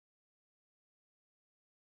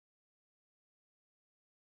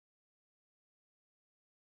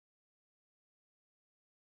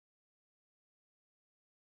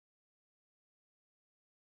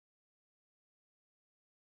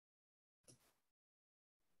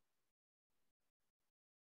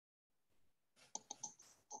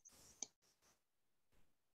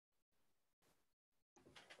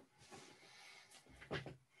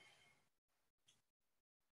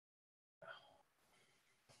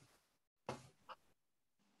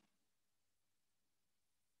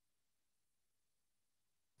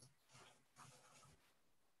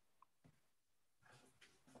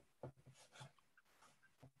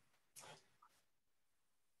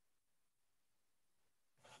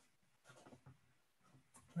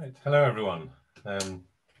Right, hello everyone. I'm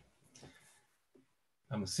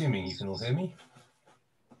assuming you can all hear me.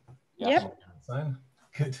 Yep. Fine,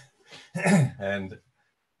 good. And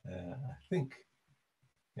I think,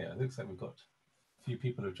 yeah, it looks like we've got a few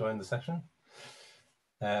people who've joined the session.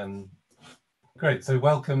 Great, so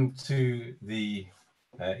welcome to the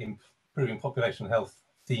Improving Population Health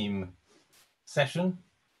theme session.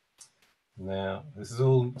 Now, this is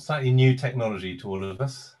all slightly new technology to all of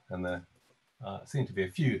us, and there seem to be a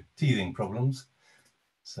few teething problems.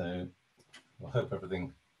 So I hope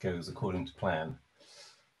everything goes according to plan.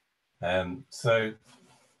 So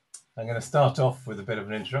I'm going to start off with a bit of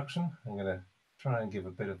an introduction. I'm going to try and give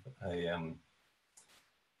a bit of a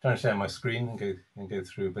try and share my screen and go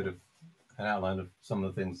through a bit of an outline of some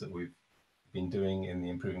of the things that we've been doing in the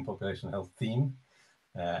Improving Population Health theme,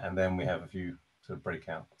 and then we have a few sort of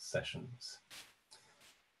breakout sessions,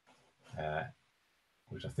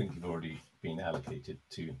 which I think you've already been allocated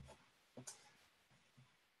to.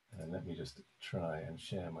 And let me just try and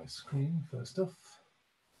share my screen first off.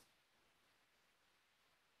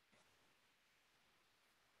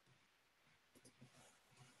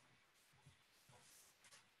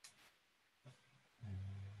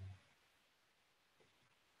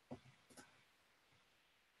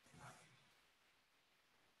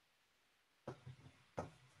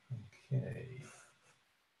 Okay.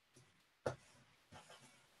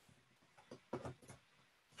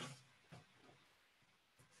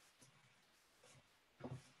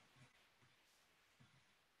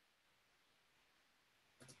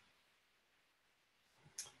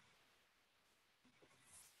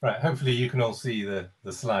 Right, hopefully you can all see the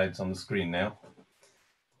slides on the screen now.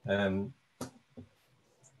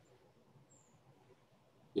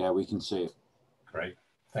 Yeah, we can see it. Great,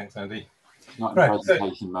 thanks Andy. It's not in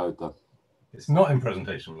presentation mode though. It's not in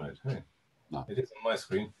presentation mode. No. It is on my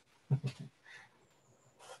screen.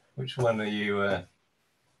 Which one are you? Are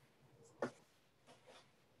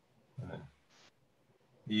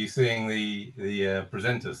you seeing the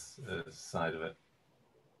presenters side of it?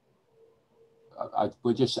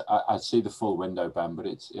 I see the full window, Ben, but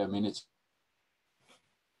it's. I mean, it's.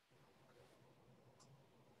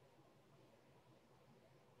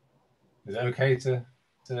 Is it okay to?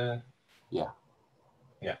 Yeah.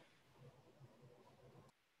 Yeah.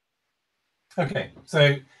 Okay,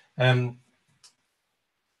 so the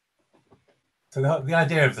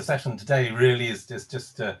idea of the session today really is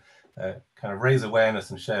just to kind of raise awareness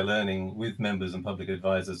and share learning with members and public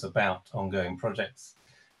advisors about ongoing projects,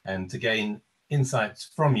 and to gain insights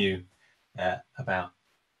from you about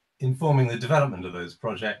informing the development of those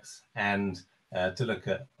projects, and to look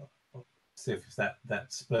at see if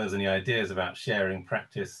that spurs any ideas about sharing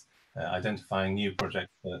practice, identifying new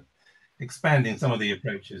projects for expanding some of the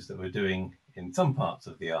approaches that we're doing in some parts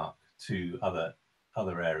of the ARC to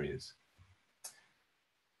other areas.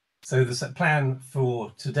 So the plan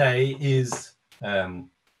for today is got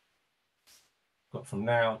from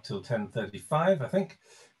now till 10:35, I think,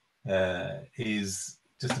 is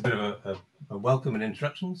just a bit of a welcome and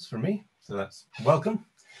introductions from me. So that's welcome,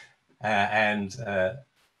 and a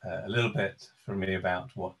little bit from me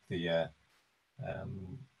about what the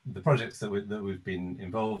projects that we've been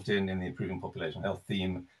involved in the Improving Population Health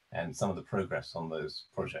theme, and some of the progress on those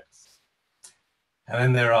projects. And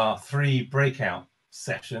then there are 3 breakout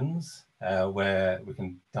sessions where we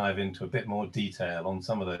can dive into a bit more detail on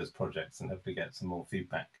some of those projects and hopefully get some more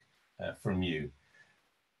feedback from you.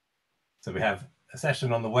 So we have a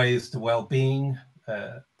session on the Ways to Wellbeing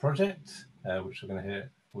project, which we're going to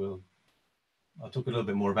hear. I'll talk a little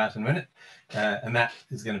bit more about in a minute, and that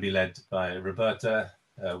is going to be led by Roberta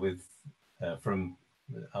from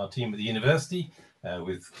our team at the university,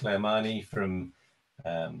 with Claire Marnie from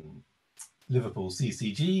Liverpool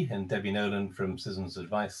CCG, and Debbie Nolan from Citizens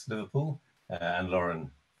Advice Liverpool, and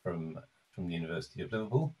Lauren from the University of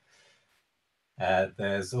Liverpool.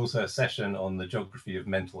 There's also a session on the geography of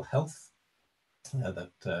mental health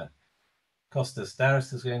that Kostas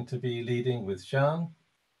Daris is going to be leading with Sian,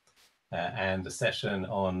 and a session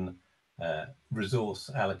on resource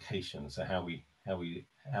allocation, so how we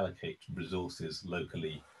allocate resources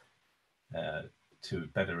locally to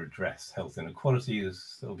better address health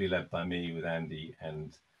inequalities. That will be led by me with Andy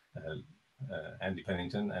and Andy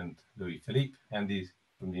Pennington and Louis Philippe. Andy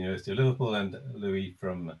from the University of Liverpool and Louis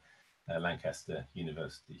from Lancaster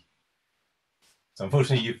University. So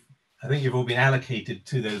unfortunately, I think you've all been allocated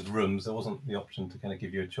to those rooms. There wasn't the option to kind of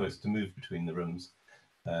give you a choice to move between the rooms.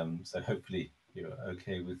 So hopefully you're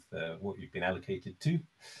okay with what you've been allocated to.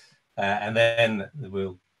 And then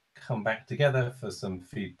we'll come back together for some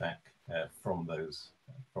feedback from those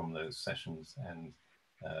sessions, and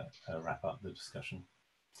wrap up the discussion.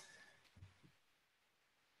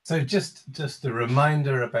 So just a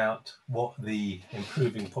reminder about what the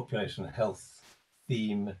Improving Population Health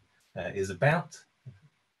theme is about.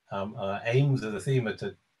 Our aims of the theme are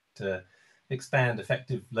to expand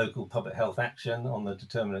effective local public health action on the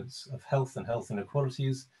determinants of health and health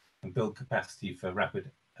inequalities, and build capacity for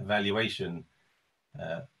rapid evaluation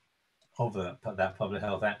of that public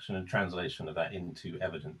health action and translation of that into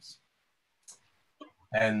evidence.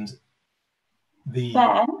 And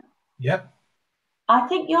Ben, yep. I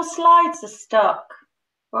think your slides are stuck,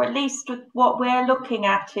 or at least what we're looking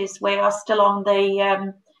at is we are still on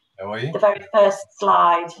the very first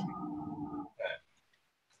slide.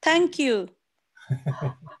 Thank you.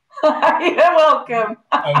 You're welcome.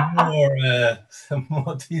 Some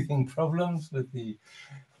more teething problems with the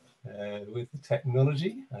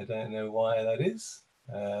technology. I don't know why that is.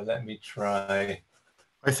 Let me try.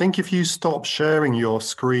 I think if you stop sharing your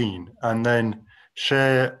screen and then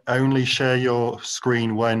only share your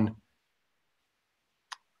screen when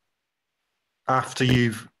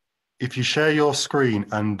if you share your screen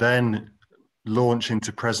and then launch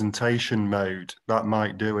into presentation mode, that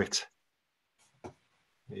might do it.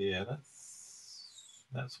 Yeah,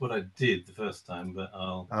 that's what I did the first time, but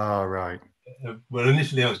I'll. Oh, right. Well,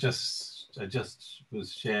 initially I just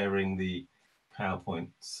was sharing the PowerPoint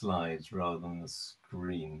slides rather than the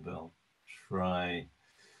screen, but I'll try.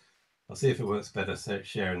 I'll see if it works better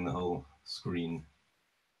sharing the whole screen.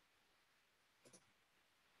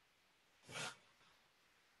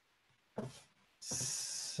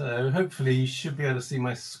 So hopefully you should be able to see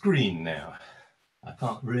my screen now. I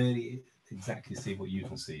can't really exactly see what you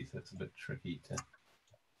can see, so it's a bit tricky to.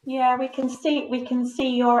 Yeah, we can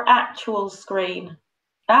see your actual screen.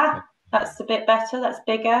 Ah, that's a bit better. That's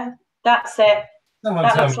bigger. That's it.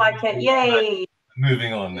 That looks like it. Yay!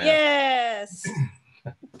 Moving on now. Yes.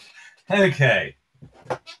 Okay.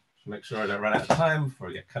 Make sure I don't run out of time before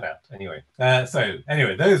I get cut out. Anyway,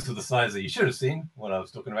 those were the slides that you should have seen when I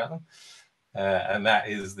was talking about them, and that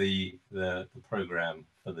is the program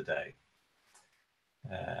for the day.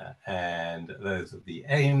 And those are the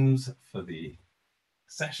aims for the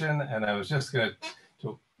session. And I was just going to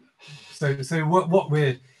talk. So what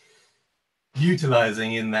we're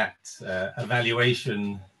utilizing in that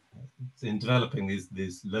evaluation, in developing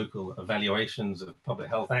these local evaluations of public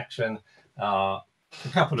health action, are a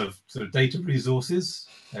couple of sort of data resources.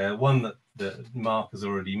 One that Mark has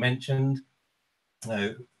already mentioned.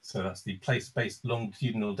 So that's the place-based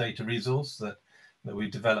longitudinal data resource that we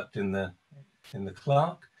developed in the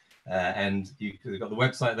Clark, and you've got the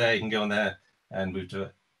website there. You can go on there, and we've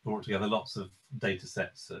brought together lots of data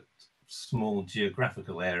sets at small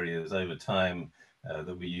geographical areas over time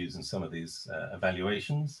that we use in some of these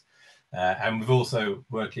evaluations. And we've also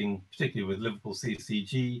working particularly with Liverpool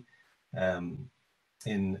CCG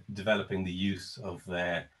in developing the use of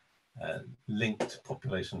their linked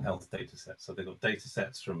population health data sets. So they've got data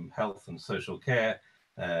sets from health and social care,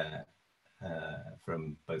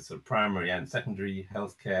 from both sort of primary and secondary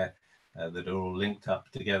healthcare that are all linked up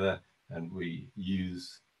together, and we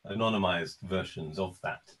use anonymized versions of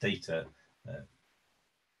that data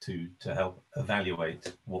to help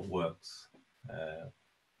evaluate what works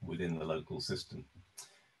within the local system.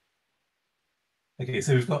 Okay,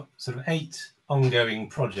 so we've got sort of 8 ongoing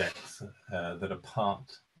projects that are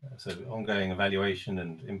part, so ongoing evaluation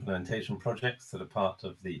and implementation projects that are part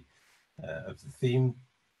of the theme.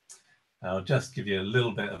 I'll just give you a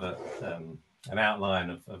little bit of an outline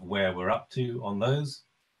of where we're up to on those.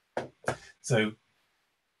 So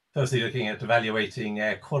firstly, looking at evaluating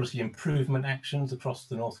air quality improvement actions across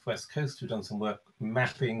the Northwest Coast. We've done some work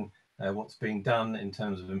mapping what's being done in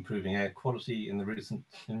terms of improving air quality in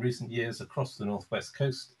recent years across the Northwest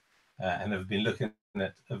Coast, and have been looking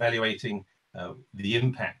at evaluating the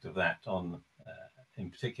impact of that on, in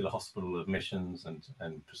particular, hospital admissions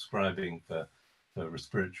and prescribing for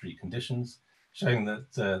respiratory conditions, showing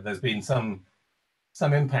that there's been some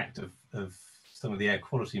impact of some of the air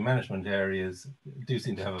quality management areas do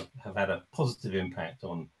seem to have had a positive impact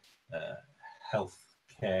on health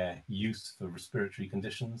care use for respiratory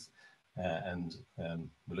conditions, and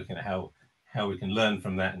we're looking at how we can learn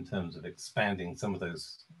from that in terms of expanding some of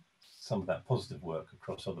that positive work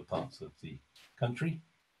across other parts of the country.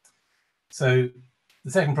 So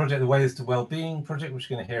the second project, the Ways to Wellbeing project, which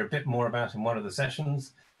you're going to hear a bit more about in one of the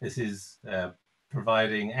sessions. This is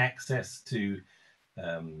providing access to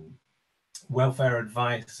welfare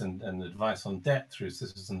advice and advice on debt through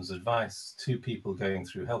citizens' advice to people going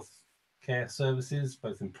through health care services,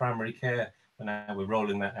 both in primary care, and now we're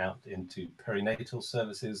rolling that out into perinatal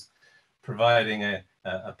services, providing a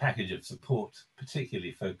package of support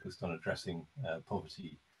particularly focused on addressing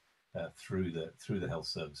poverty through the health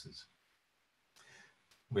services.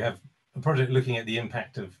 We have a project looking at the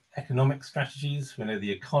impact of economic strategies. We know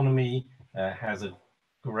the economy has a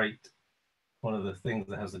one of the things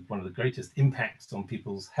that has one of the greatest impacts on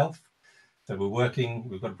people's health. So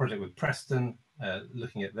we've got a project with Preston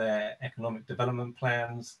looking at their economic development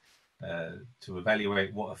plans to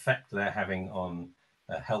evaluate what effect they're having on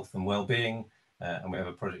health and well-being. And we have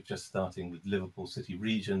a project just starting with Liverpool City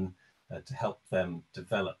Region to help them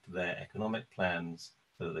develop their economic plans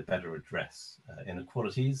so that they better address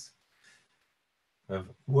inequalities. We have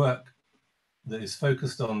work that is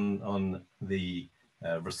focused on the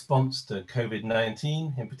response to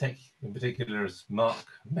COVID-19, in particular, as Mark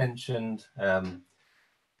mentioned,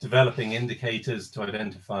 developing indicators to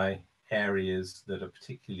identify areas that are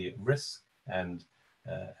particularly at risk and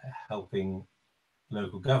helping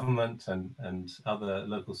local government and other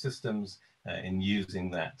local systems in using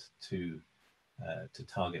that to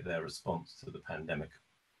target their response to the pandemic.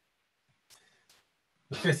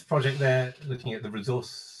 The fifth project there, looking at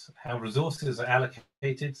how resources are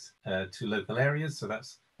allocated to local areas. So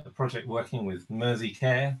that's a project working with Mersey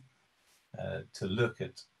Care to look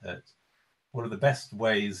at what are the best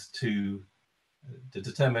ways to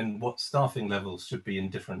determine what staffing levels should be in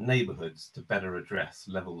different neighbourhoods to better address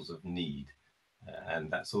levels of need.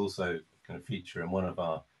 And that's also going to feature in one of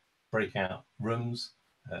our breakout rooms,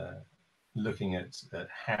 looking at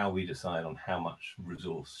how we decide on how much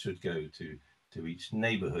resource should go to each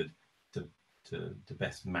neighbourhood to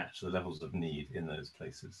best match the levels of need in those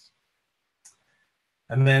places.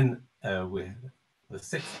 And then the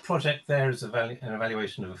sixth project there is an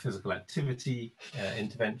evaluation of a physical activity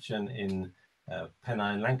intervention in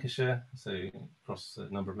Pennine, Lancashire, so across a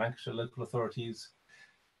number of Lancashire local authorities,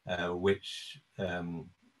 which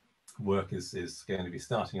work is going to be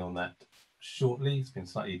starting on that shortly. It's been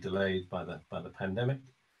slightly delayed by the pandemic.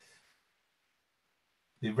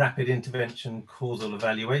 The Rapid Intervention Causal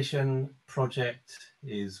Evaluation project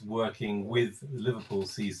is working with Liverpool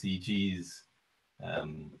CCG's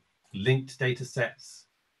linked data sets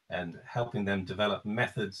and helping them develop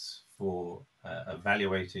methods for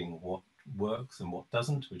evaluating what works and what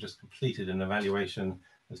doesn't. We just completed an evaluation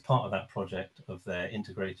as part of that project of their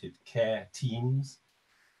integrated care teams.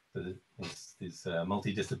 So these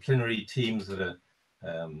multidisciplinary teams that are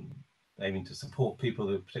aiming to support people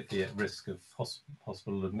who are particularly at risk of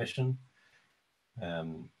hospital admission.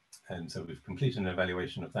 And so we've completed an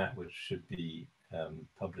evaluation of that, which should be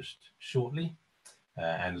published shortly.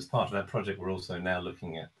 And as part of that project, we're also now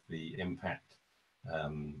looking at the impact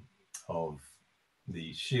of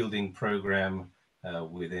the shielding program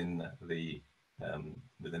within the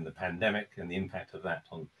pandemic and the impact of that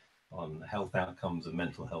on health outcomes and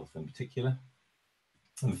mental health in particular.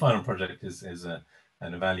 And the final project is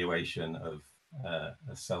an evaluation of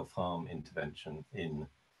a self-harm intervention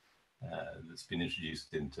that's been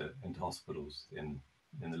introduced into hospitals in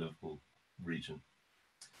the Liverpool region.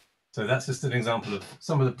 So that's just an example of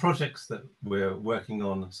some of the projects that we're working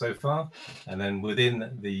on so far. And then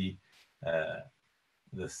within the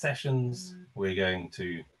sessions, we're going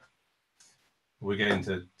to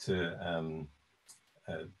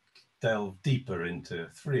delve deeper into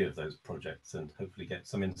 3 of those projects and hopefully get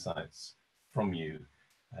some insights from you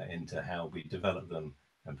into how we develop them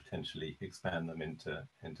and potentially expand them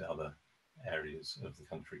into other areas of the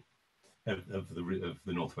country, of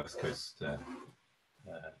the Northwest Coast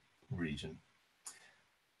region.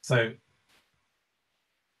 So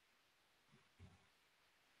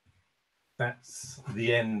that's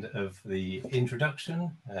the end of the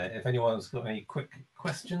introduction. If anyone's got any quick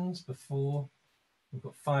questions before, we've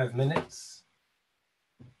got 5 minutes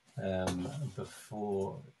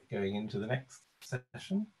before going into the next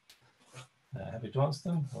session. Happy to answer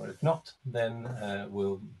them, or if not, then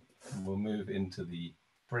we'll move into the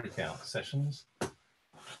breakout sessions.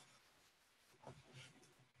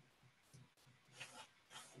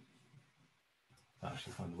 I'll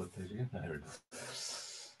actually find the web page again. No, here it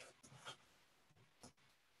is.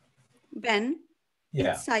 Ben,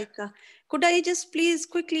 yeah. It's Saika. Could I just please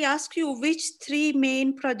quickly ask you which 3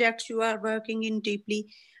 main projects you are working in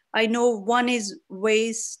deeply? I know one is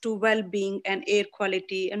ways to well-being and air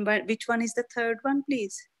quality, and which one is the third one,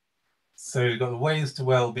 please? So we've got the Ways to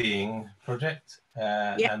Wellbeing project,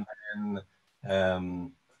 and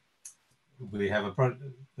then we have a project.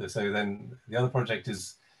 So then the other project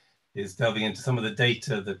is delving into some of the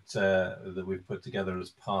data that we've put together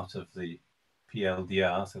as part of the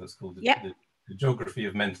PLDR. So that's called the Geography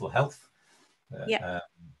of Mental Health. And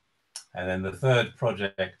then the third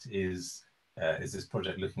project is this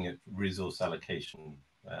project looking at resource allocation,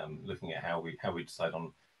 looking at how we decide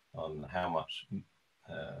on how much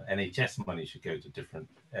NHS money should go to different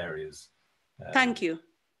areas. Thank you.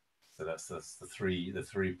 So that's the three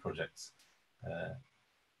projects.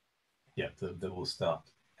 Yeah, that will start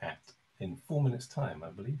in 4 minutes' time, I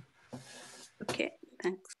believe. Okay,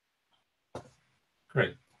 thanks.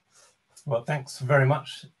 Great. Well, thanks very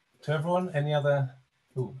much to everyone. Any other?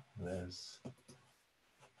 Oh, there's.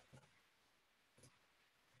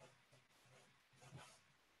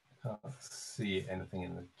 Can't see anything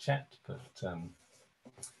in the chat, but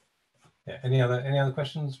yeah. Any other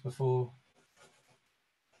questions before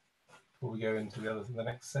we go into the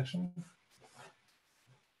next session?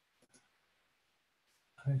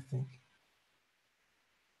 I think.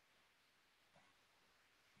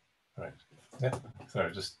 Right. Yeah.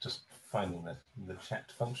 Sorry, just finding the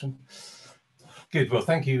chat function. Good. Well,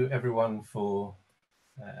 thank you everyone for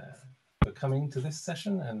coming to this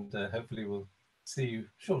session, and hopefully we'll see you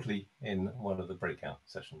shortly in one of the breakout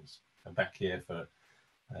sessions. I'm back here for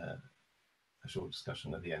a short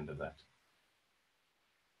discussion at the end of that.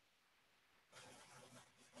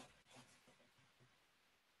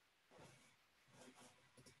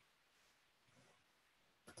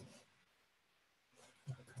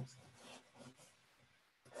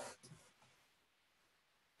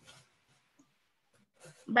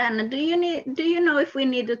 Ben, do you know if we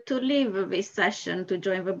needed to leave this session to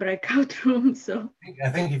join the breakout room? So I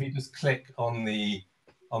think if you just click on the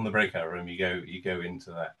breakout room, you go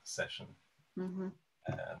into that session. mm-hmm.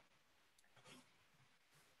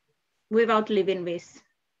 Without leaving this.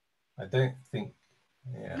 I don't think.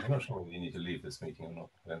 Yeah, I'm not sure whether you need to leave this meeting or not.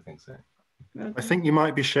 I don't think so. Okay. I think you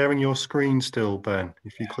might be sharing your screen still, Ben,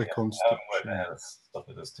 if you click on stop share. Stop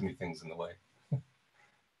it, there's too many things in the way. There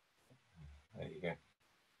you go.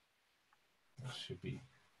 That should be.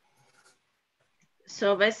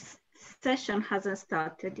 So this session hasn't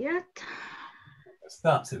started yet. It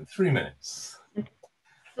starts in 3 minutes.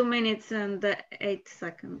 2 minutes and 8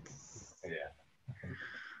 seconds. Yeah.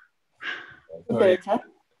 Roberta?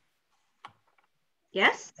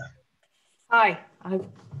 Yes? Hi.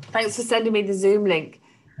 Thanks for sending me the Zoom link.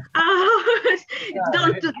 Oh,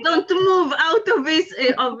 don't move out of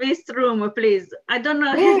this room, please. I don't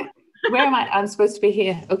know. Where am I? I'm supposed to be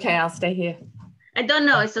here. Okay, I'll stay here. I don't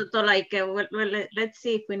know. So like, well, let's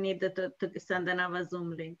see if we need to send another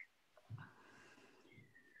Zoom link.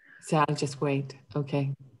 So I'll just wait.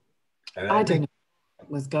 Okay. I don't know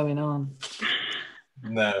what was going on.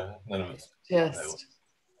 No, none of us. Just.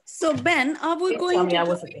 So Ben, are we going to do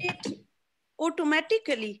wasn't it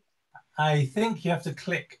automatically? I think you have to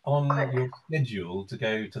click on your schedule to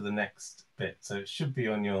go to the next bit. So it should be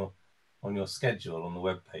on your schedule on the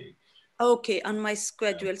web page. Okay, on my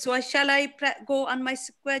schedule. So shall I go on my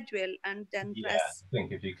schedule and then press? Yeah, I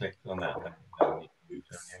think if you click on that, then you're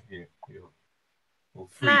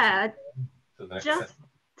free to the next session.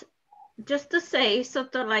 Just to say,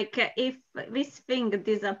 sort of like, if this thing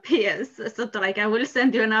disappears, sort of like, I will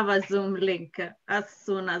send you another Zoom link as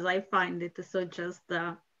soon as I find it. So just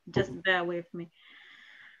bear with me.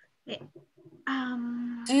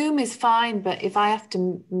 Zoom is fine, but if I have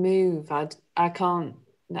to move, I can't.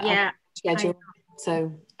 Yeah. Schedule.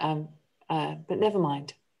 So, but never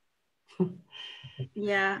mind.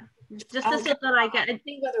 Yeah. Just to sort of like, I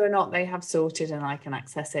see whether or not they have sorted and I can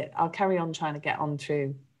access it. I'll carry on trying to get on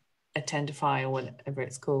through Attendify or whatever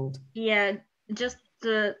it's called. Yeah, just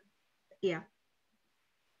yeah.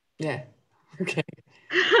 Yeah. Okay.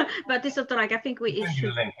 But it's sort of like, I think we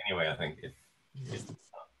should. Link anyway, I think.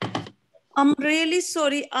 I'm really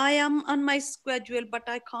sorry. I am on my schedule, but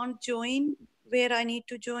I can't join where I need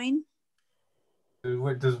to join.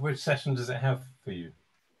 Which session does it have for you?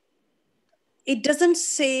 It doesn't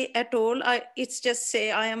say at all. It's just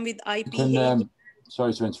say I am with IPA.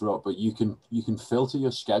 Sorry to interrupt, but you can filter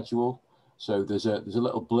your schedule. So there's a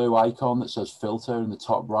little blue icon that says filter in the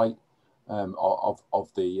top right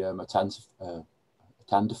of the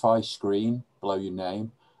Attendify screen below your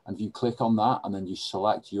name, and if you click on that and then you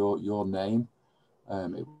select your name,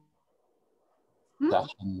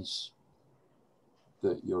 sessions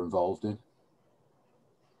that you're involved in.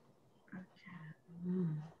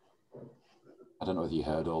 I don't know whether you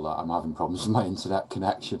heard all that. I'm having problems with my internet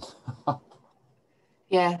connection.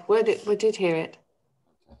 Yeah, we did hear it.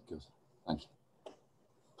 Okay, good. Thank you.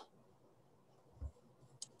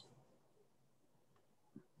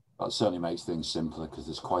 That certainly makes things simpler because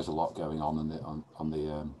there's quite a lot going on on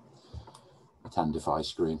the Attendify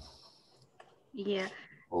screen. Yeah.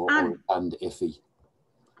 And iffy.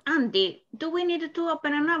 Andy, do we need to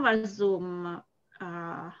open another Zoom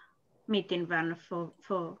meeting then for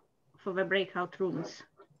the breakout rooms?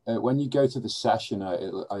 When you go to the session,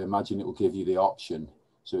 I imagine it will give you the option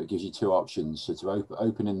So it gives you two options. So to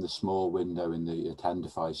open in the small window in the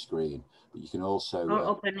Attendify screen, but you can also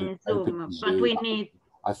open in open Zoom. Zoom. But we need.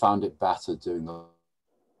 I found it better doing the.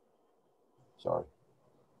 Sorry.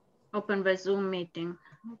 Open the Zoom meeting.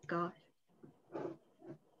 Oh God.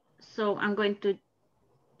 So I'm going to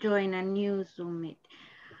join a new Zoom meet.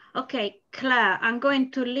 Okay, Claire, I'm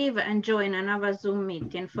going to leave and join another Zoom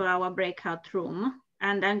meeting for our breakout room.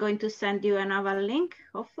 And I'm going to send you another link,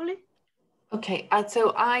 hopefully. Okay,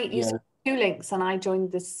 so you sent 2 links and I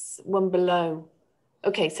joined this one below.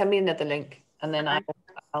 Okay, send me another link and then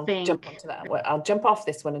I'll jump onto that. I'll jump off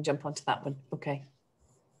this one and jump onto that one. Okay.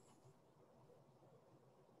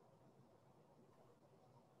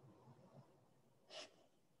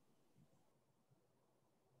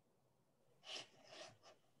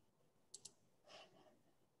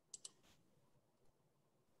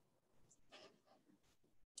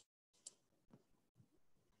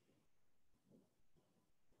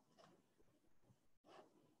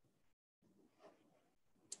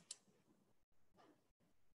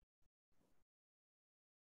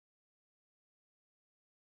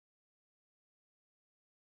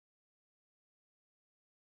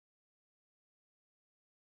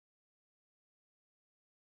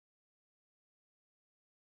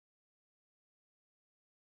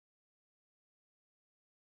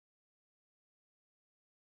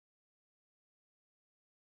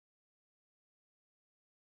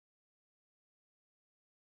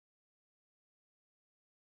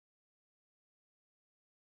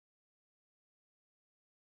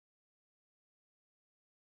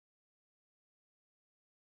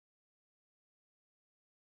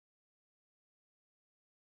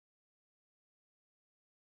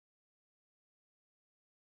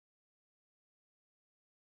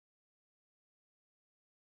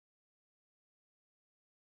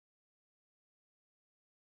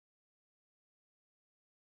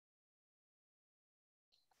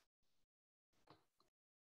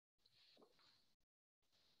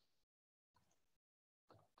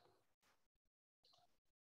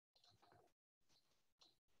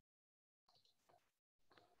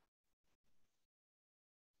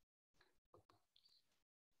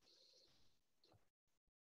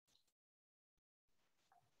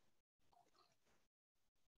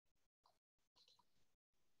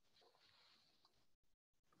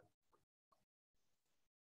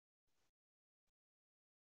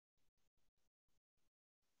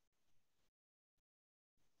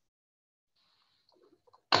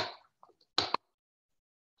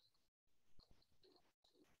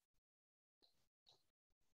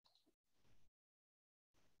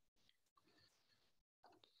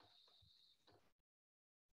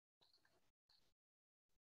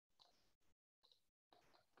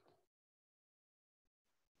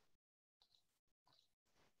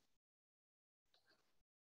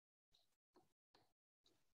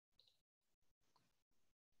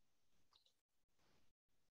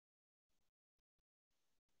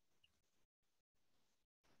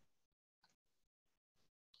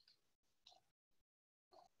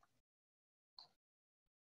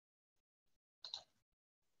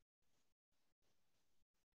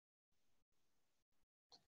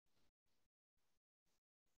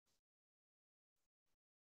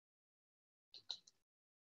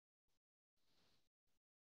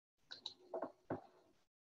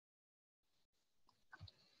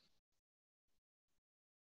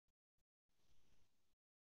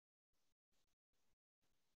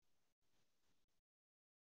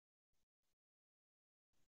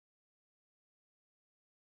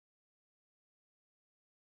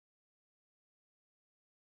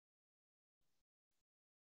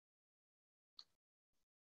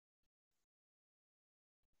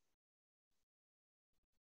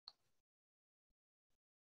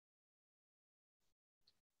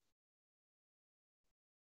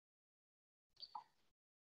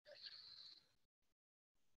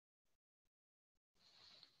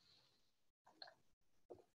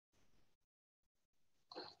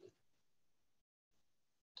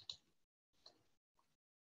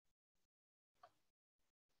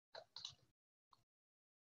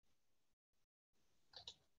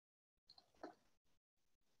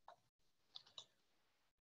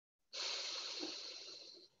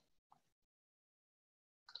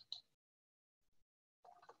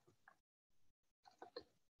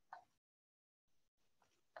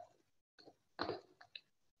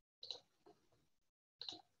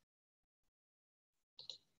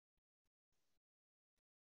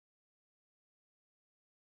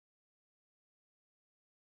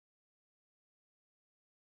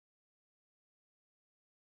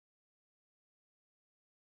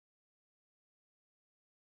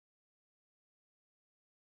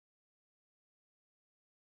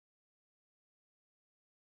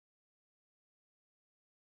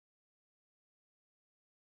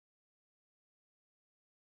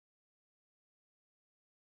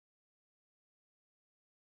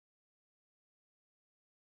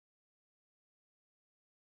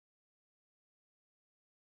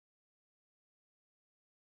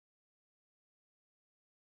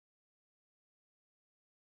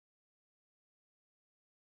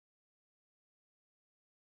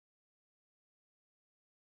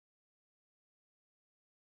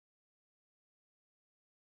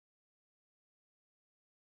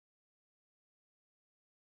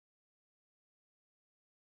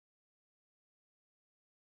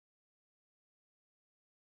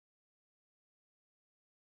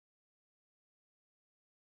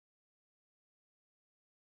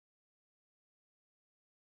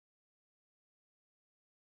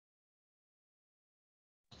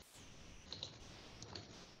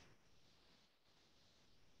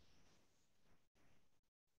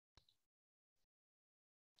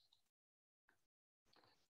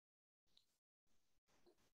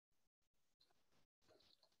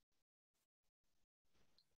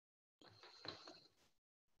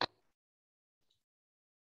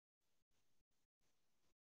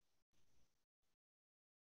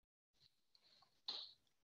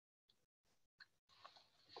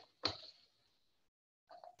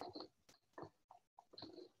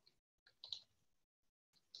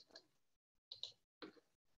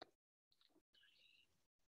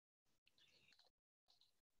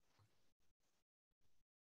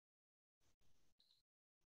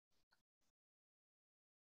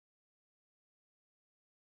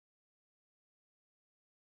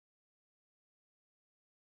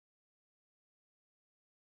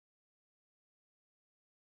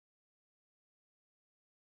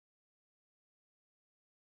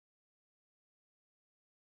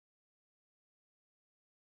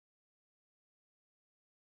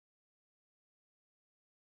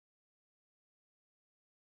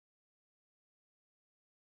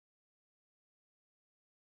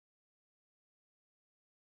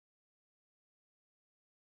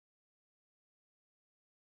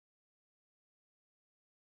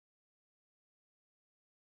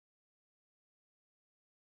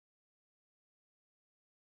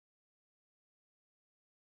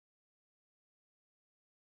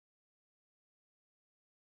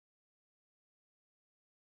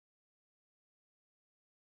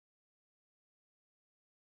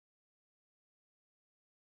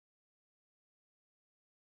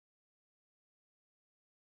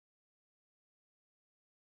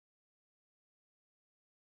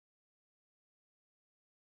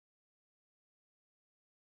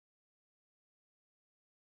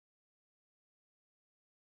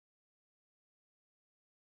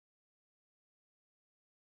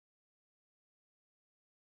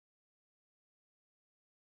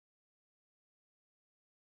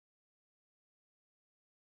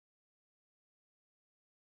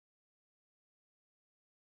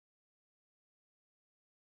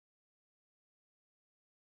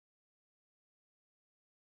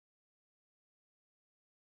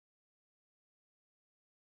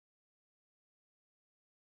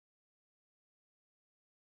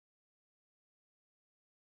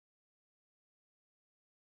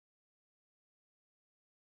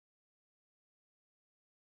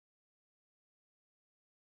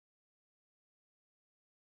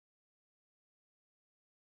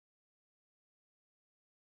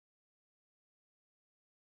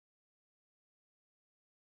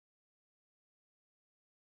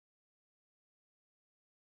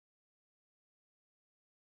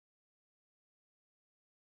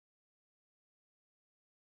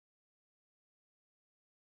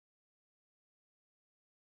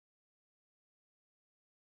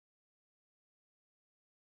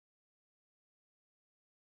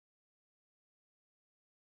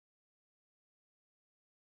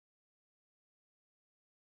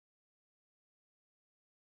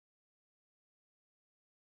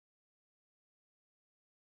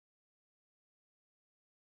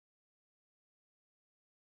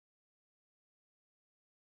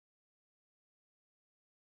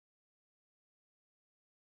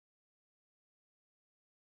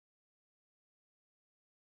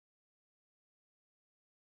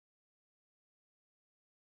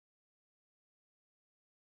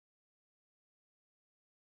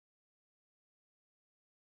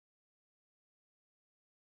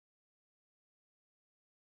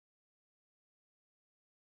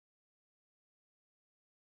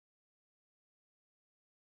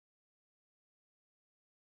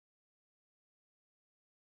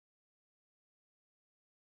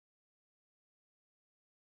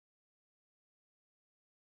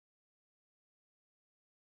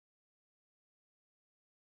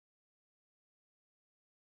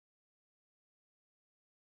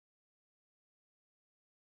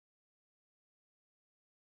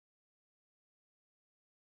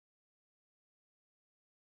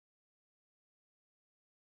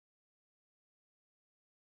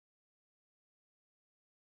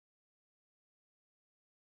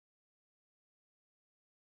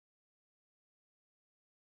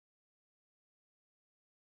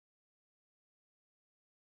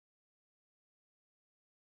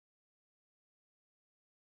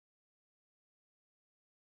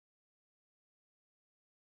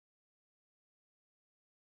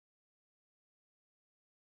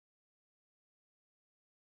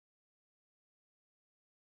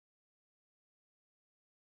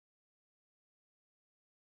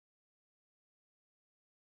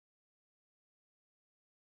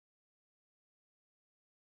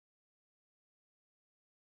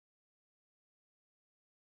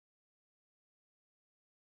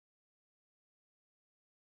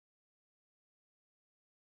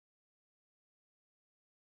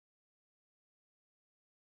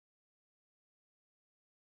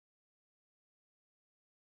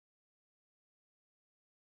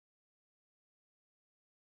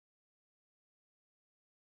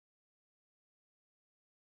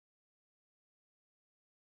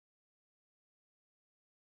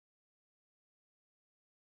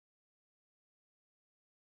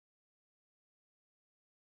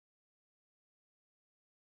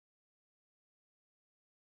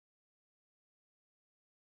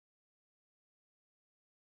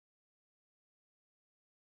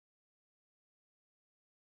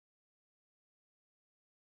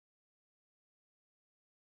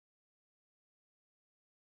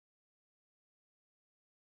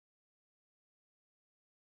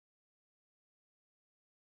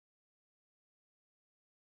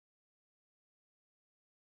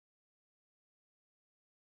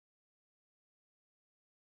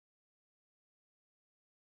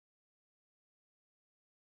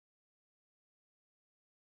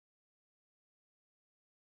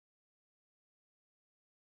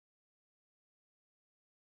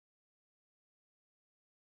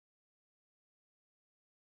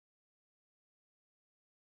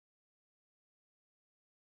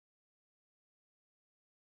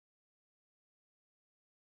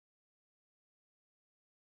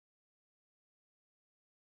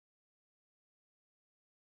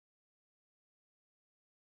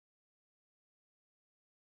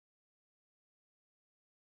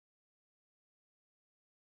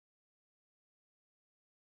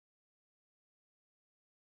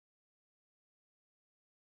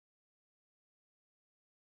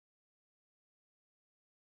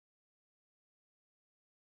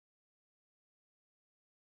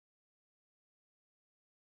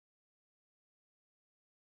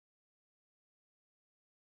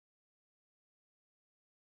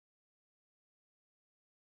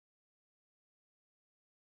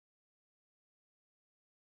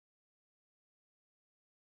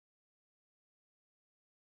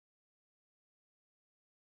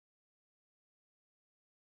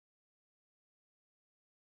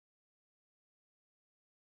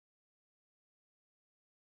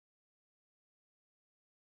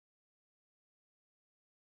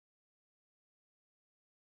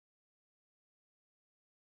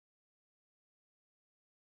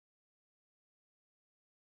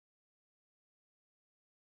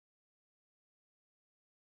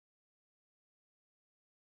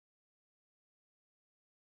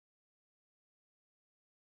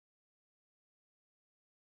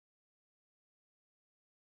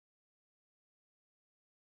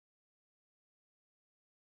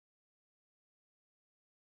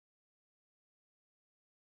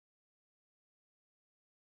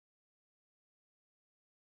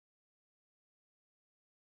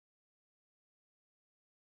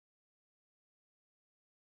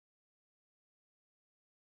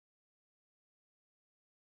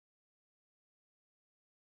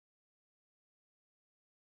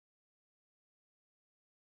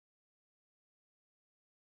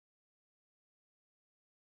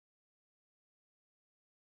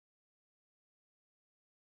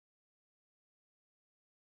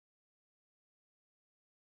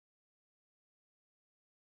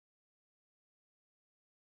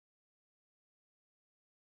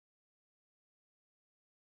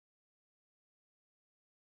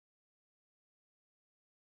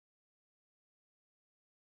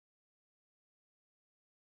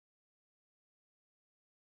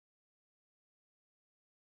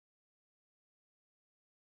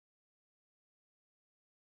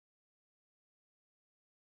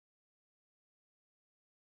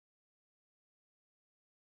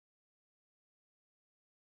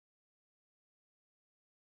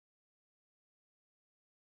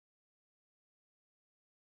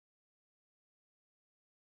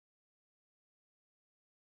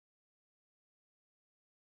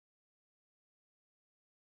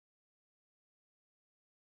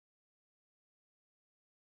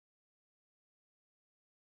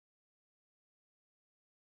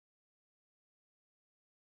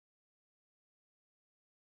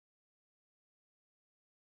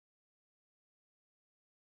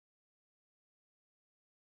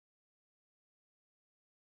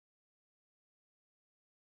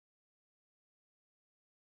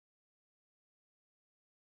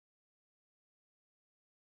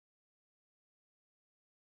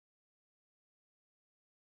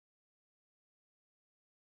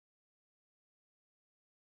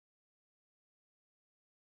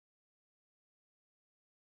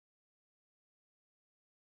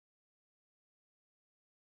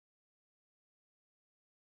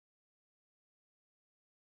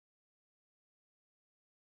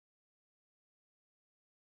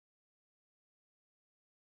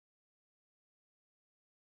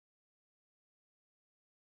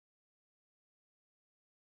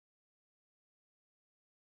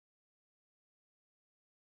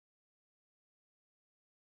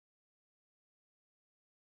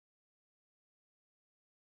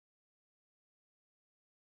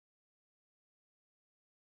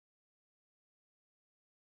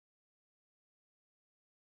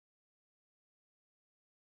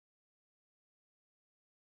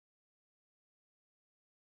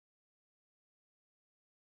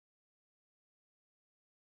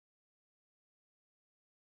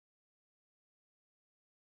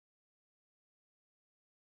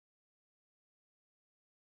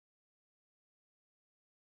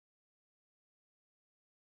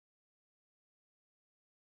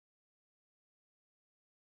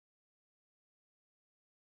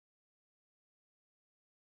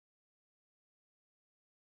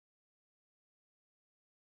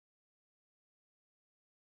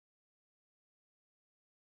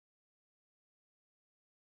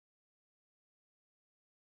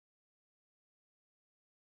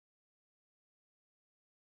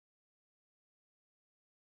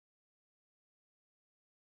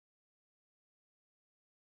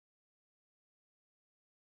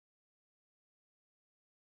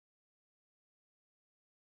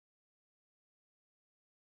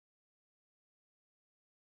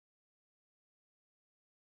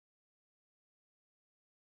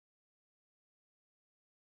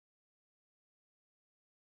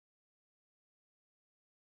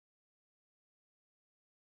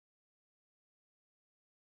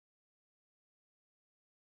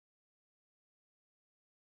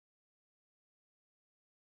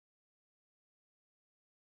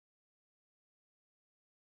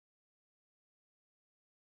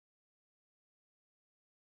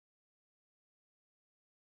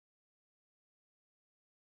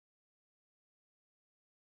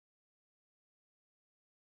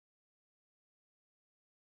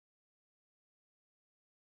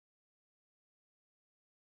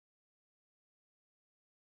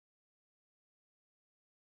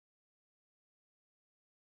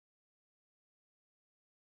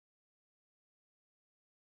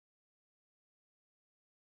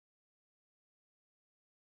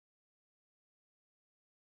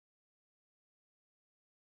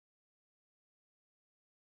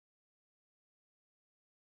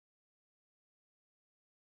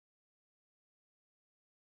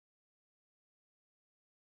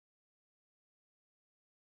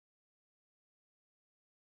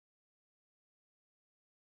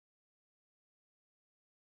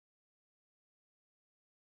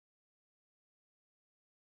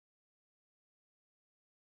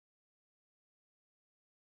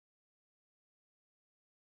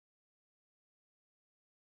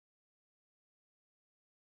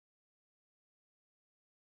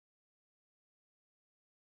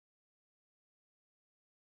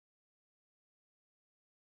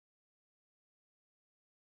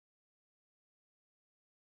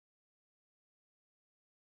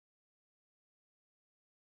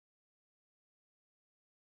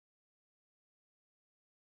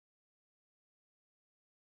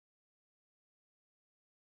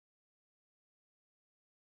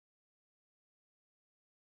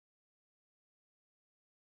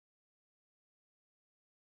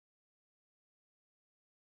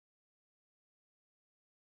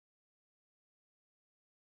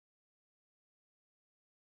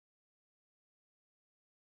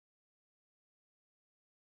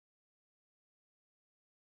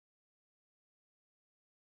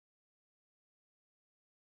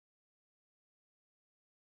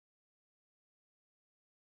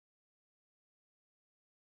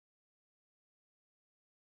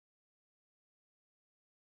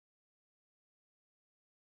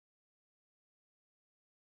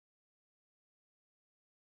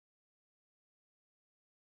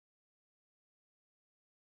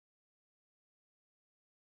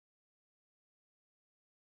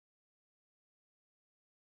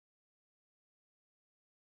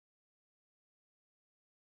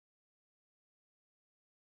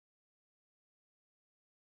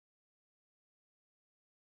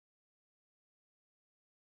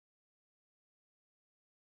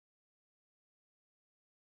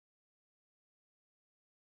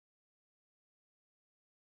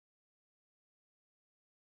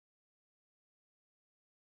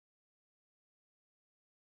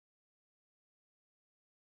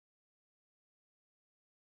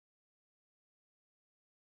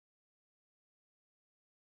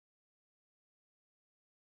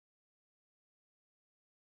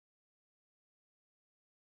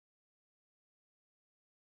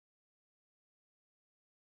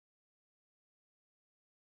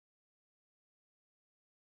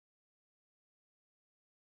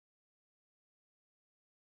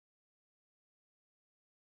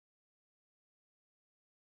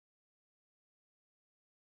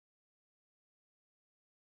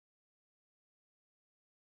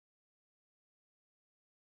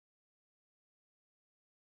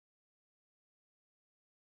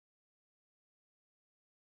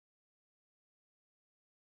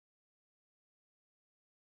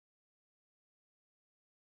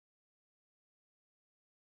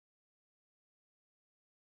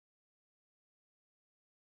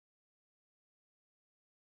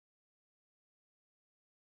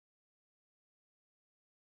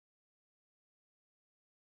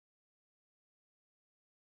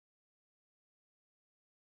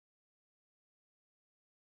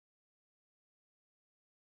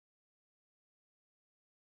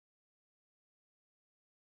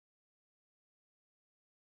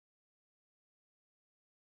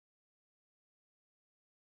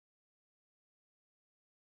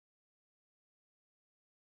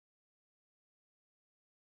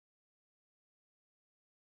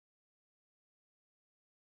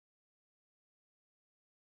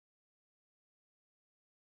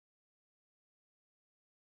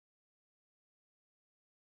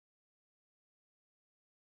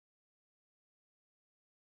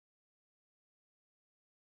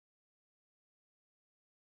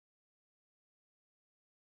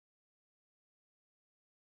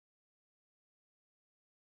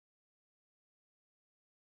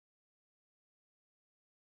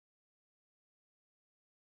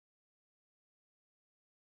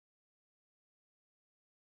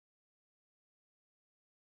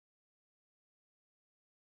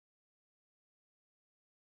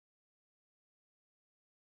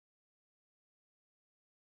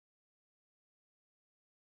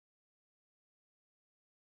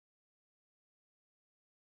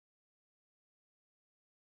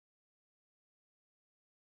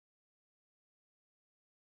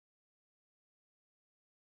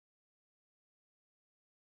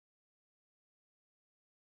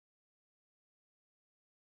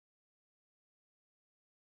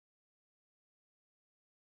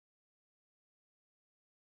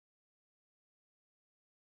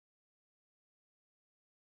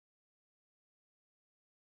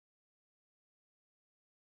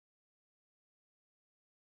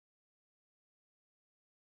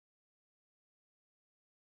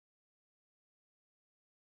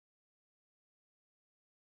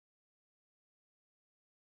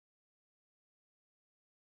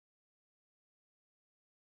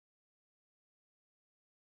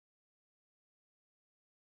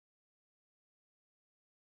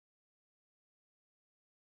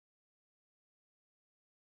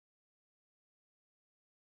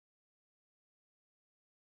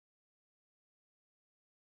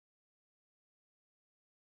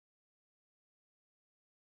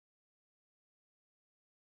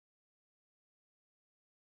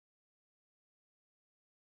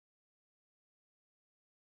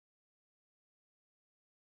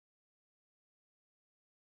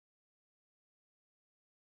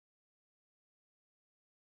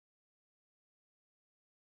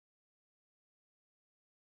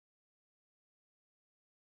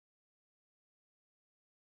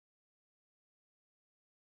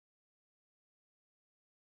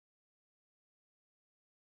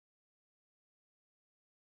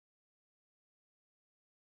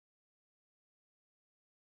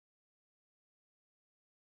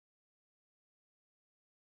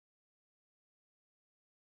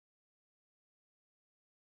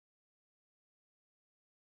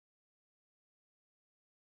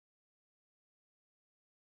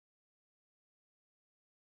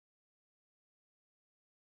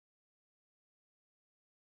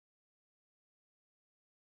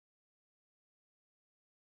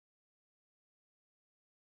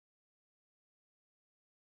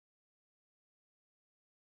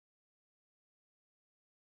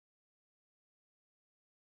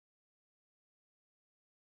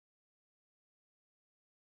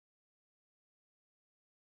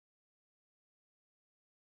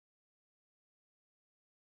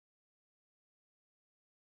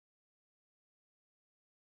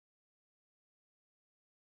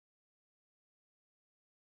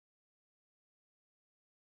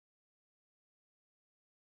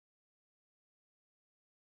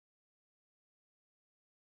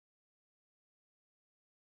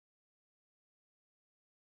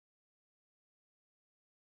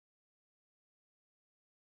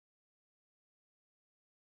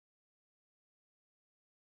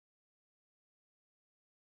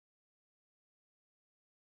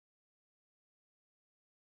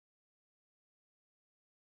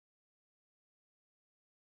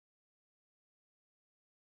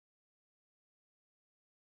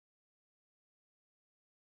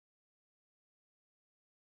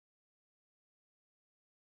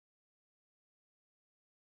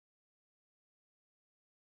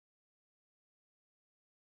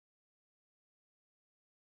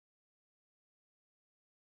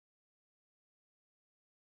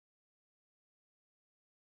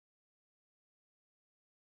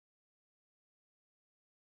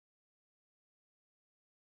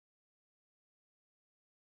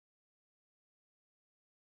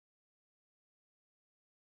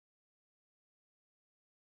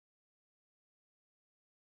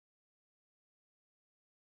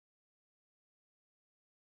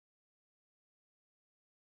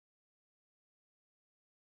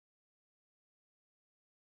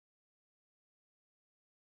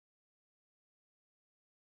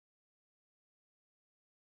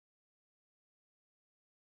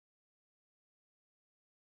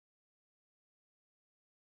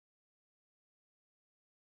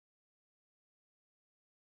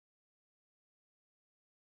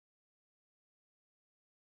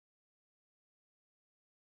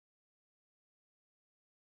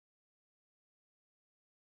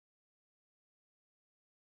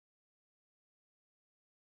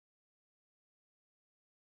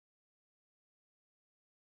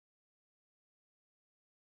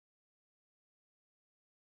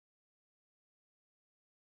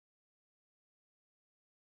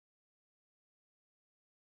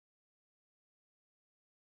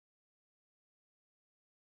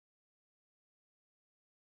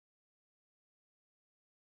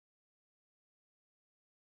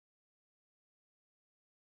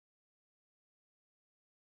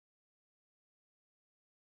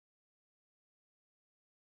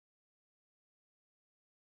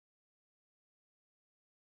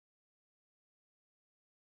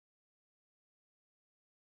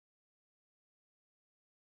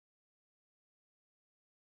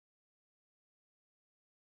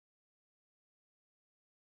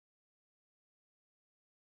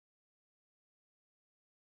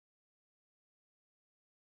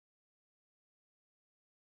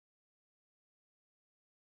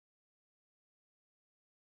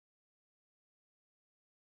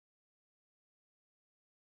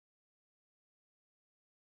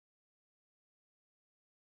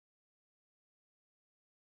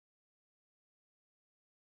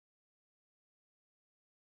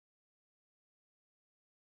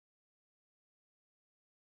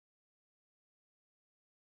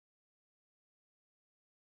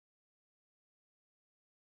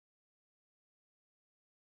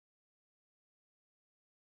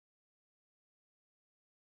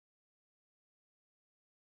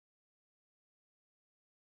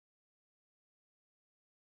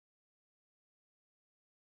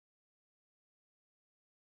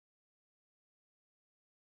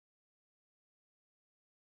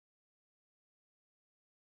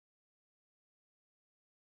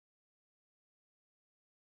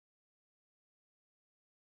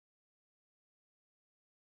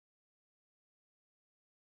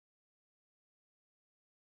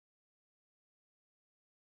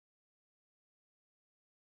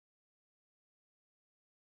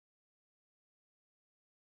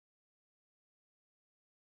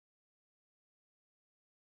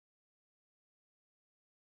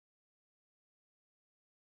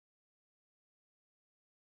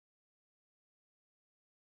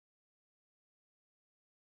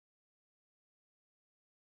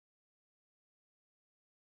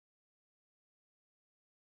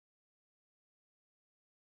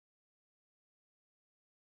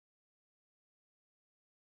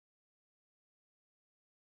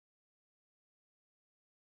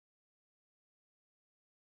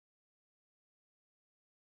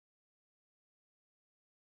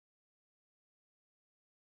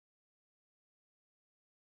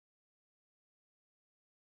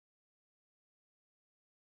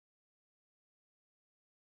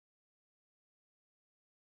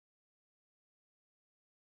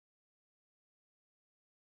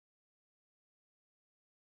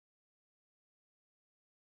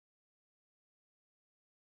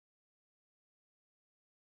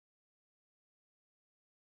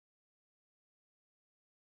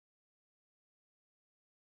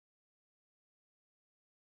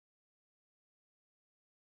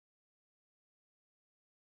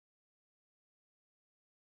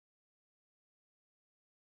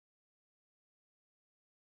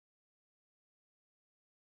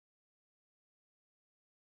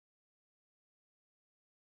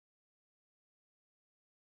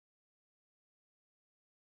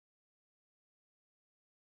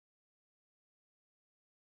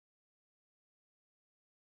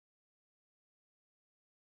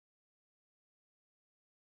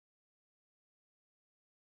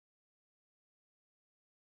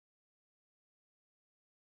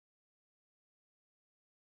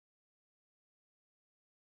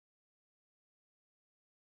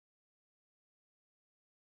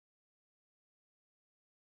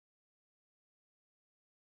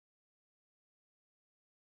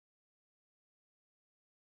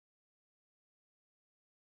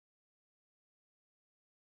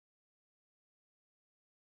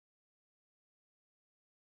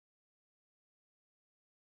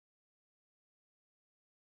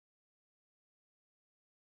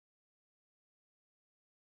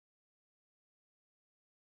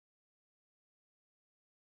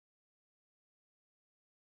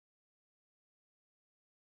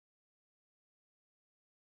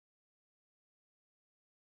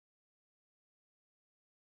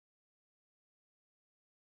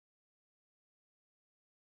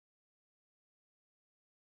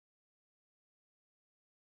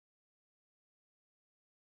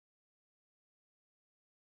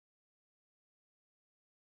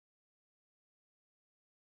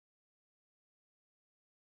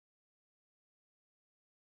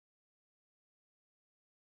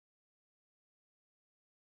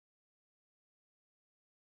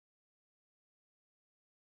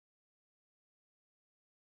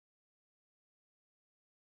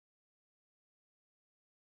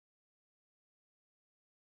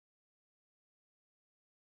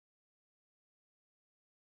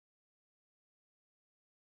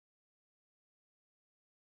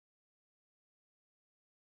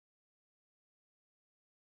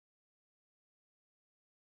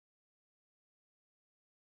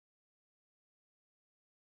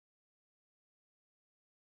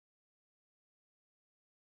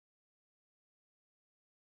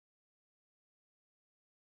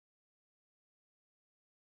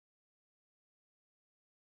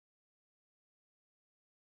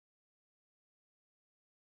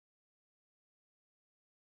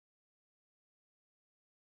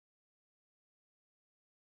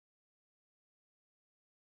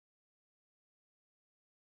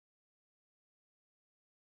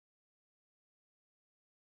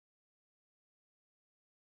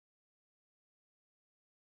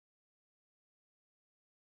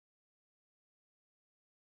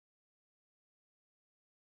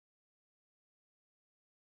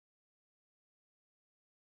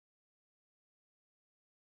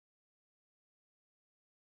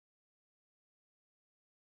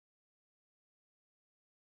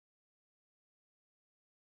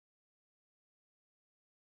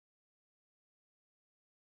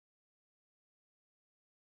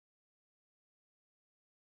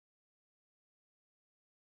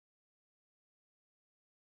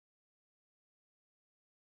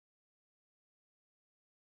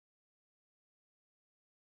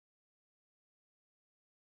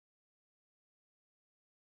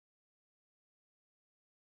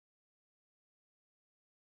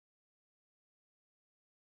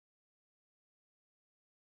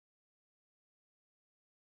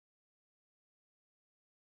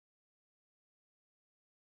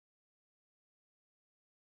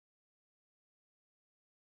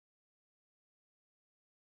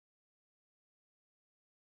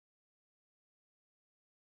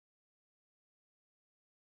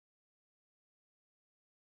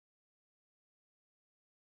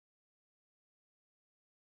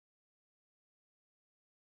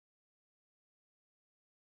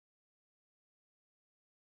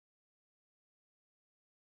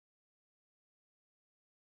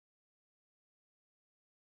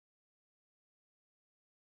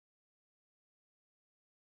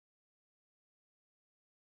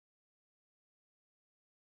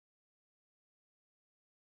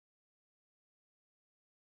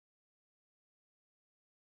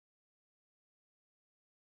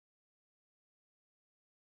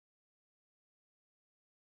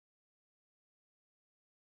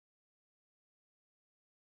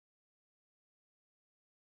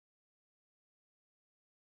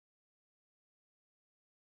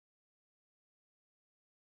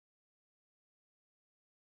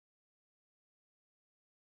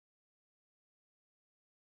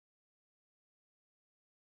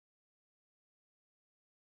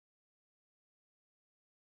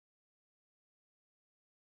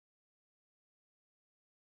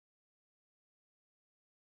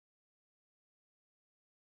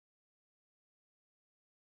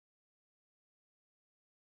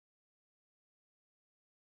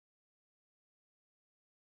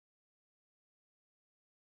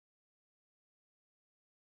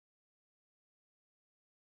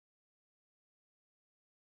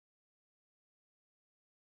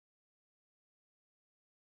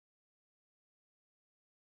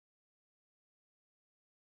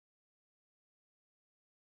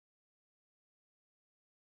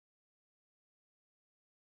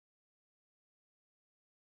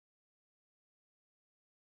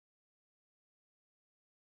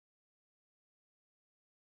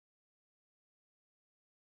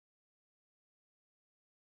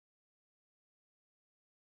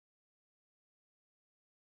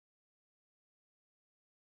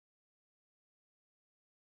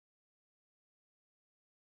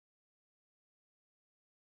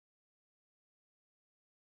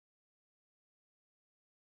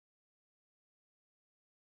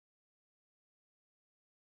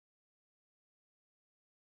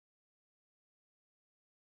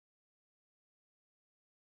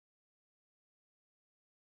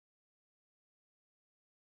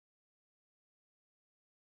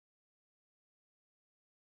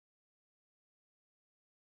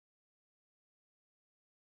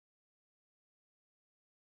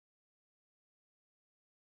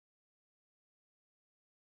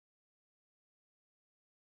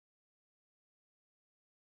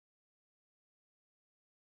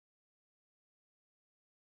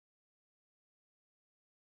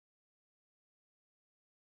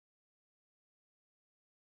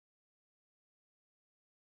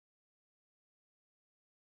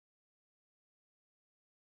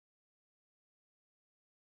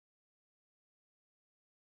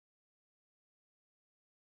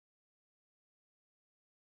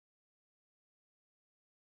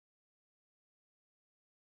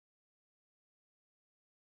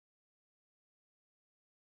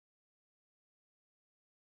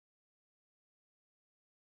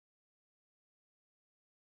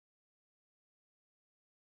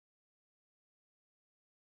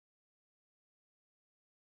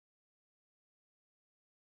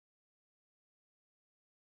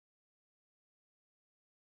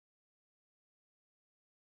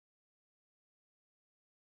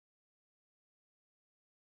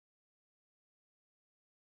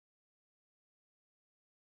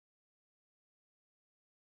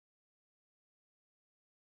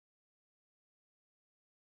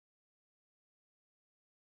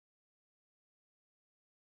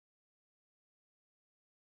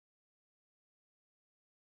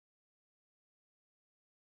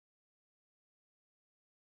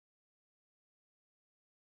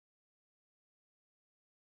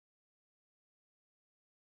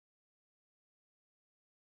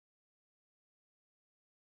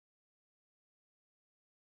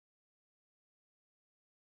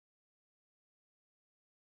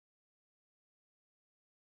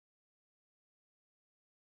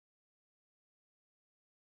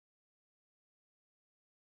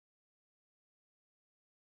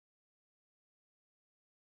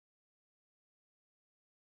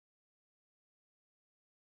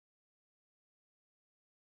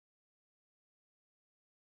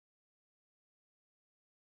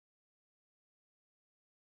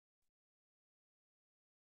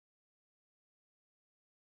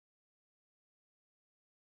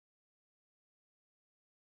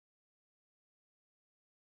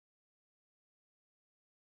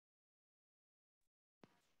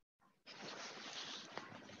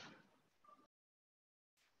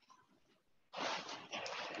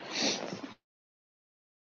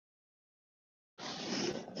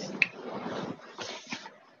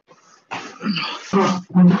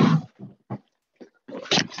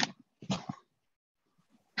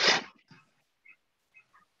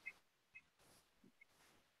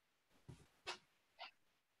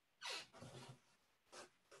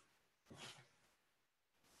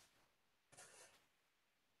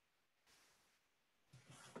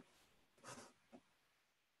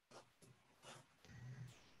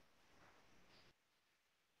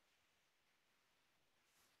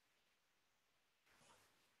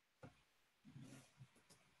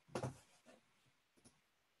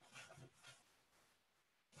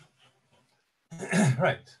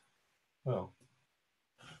 Right. Well,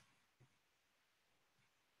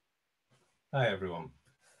 hi everyone.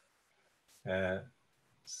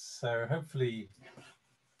 So hopefully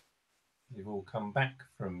you've all come back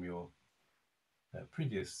from your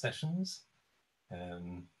previous sessions. Yeah,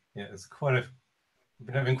 there's we've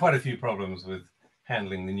been having quite a few problems with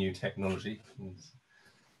handling the new technology.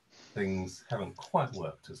 Things haven't quite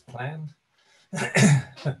worked as planned, but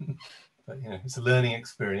you know, it's a learning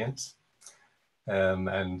experience.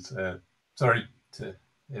 Sorry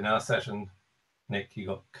in our session, Nick, you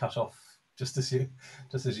got cut off just as you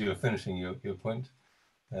were finishing your point,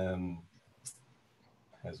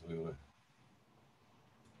 as we were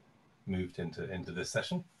moved into this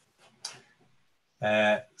session.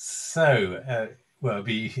 Well, it'll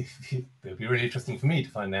be really interesting for me to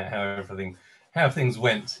find out how things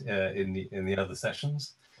went in the other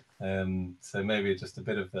sessions. So maybe just a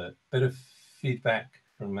bit of feedback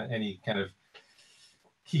from any kind of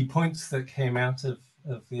key points that came out of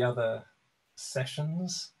the other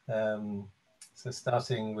sessions. So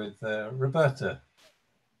starting with Roberta,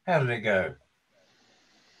 how did it go?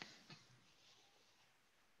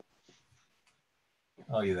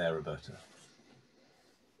 Are you there, Roberta?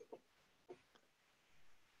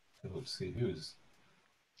 Let's see who's.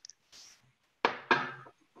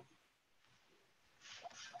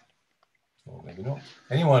 Or maybe not.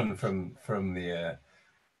 Anyone from the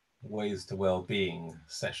Ways to Wellbeing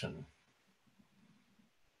session?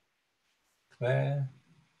 Claire?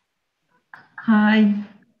 Hi.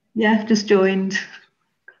 Yeah, just joined.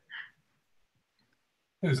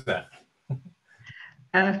 Who's that?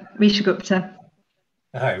 Risha Gupta.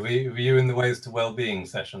 Hi, were you in the Ways to Wellbeing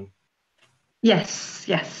session? Yes,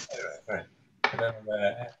 yes. Right. I don't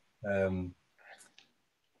know,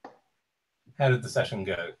 how did the session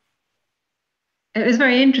go? It was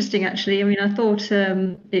very interesting, actually. I mean, I thought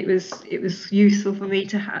it was useful for me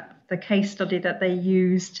to have the case study that they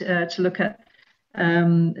used to look at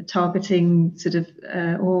targeting sort of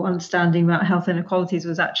or understanding about health inequalities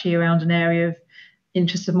was actually around an area of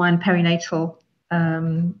interest of mine, perinatal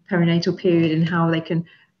period, and how they can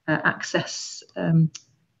access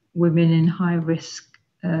women in high risk,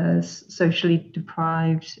 socially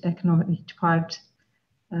deprived, economically deprived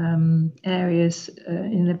areas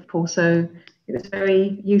in Liverpool. So it was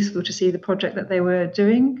very useful to see the project that they were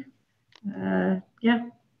doing. Yeah.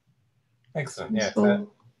 Excellent. Yeah,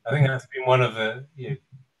 I think that's been one of the,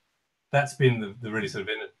 that's been the really sort of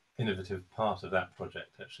innovative part of that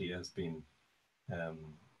project. Actually, has been because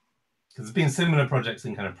there's been similar projects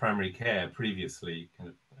in kind of primary care previously, kind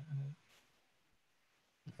of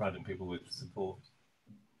providing people with support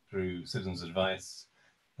through citizens' advice.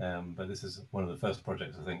 But this is one of the first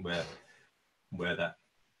projects, I think, where that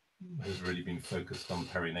has really been focused on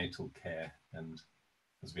perinatal care, and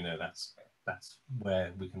as we know, that's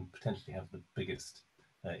where we can potentially have the biggest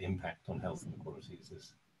impact on health inequalities,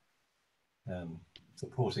 is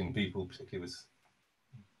supporting people, particularly with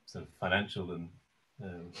sort of financial and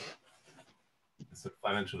sort of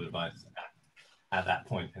financial advice at that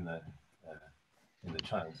point in the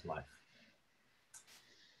child's life.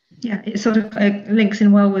 Yeah, it sort of links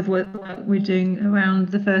in well with what we're doing around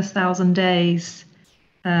the first 1,000 days.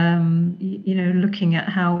 Looking at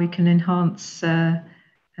how we can enhance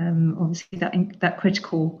obviously that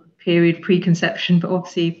critical period preconception, but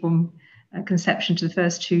obviously from conception to the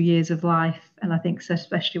first 2 years of life. And I think so,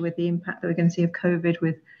 especially with the impact that we're going to see of COVID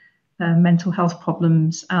with mental health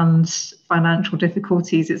problems and financial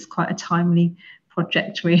difficulties, it's quite a timely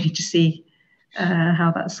project really to see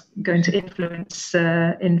how that's going to influence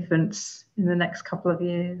infants in the next couple of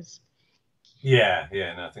years. Yeah,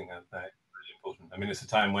 and I think that's really important. I mean, it's a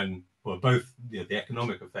time when, well, both the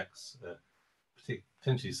economic effects are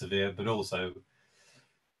potentially severe, but also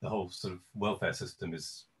the whole sort of welfare system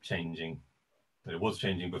is changing. But it was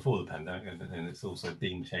changing before the pandemic, and it's also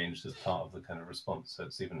being changed as part of the kind of response. So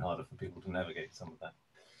it's even harder for people to navigate some of that.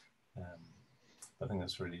 I think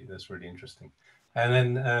that's really interesting. And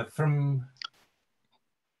then from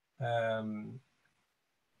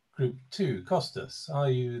Group 2, Costas, are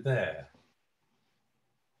you there?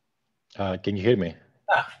 Can you hear me?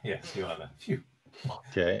 Ah, yes, you are there. Phew.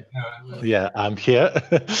 Okay. Yeah, I'm here.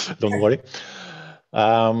 Don't worry.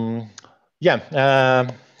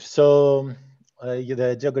 So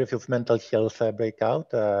the geography of mental health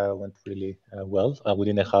breakout went really well. We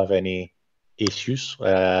didn't have any issues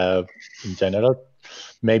in general.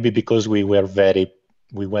 Maybe because we went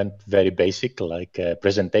very basic, like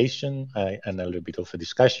presentation and a little bit of a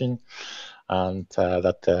discussion, and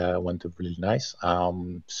that went really nice.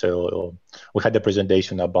 So we had a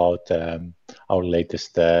presentation about our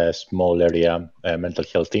latest small area mental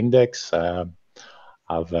health index.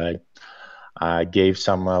 I gave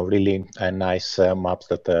some really nice maps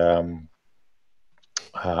that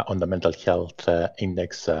on the mental health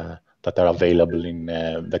index that are available in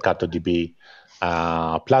the CartoDB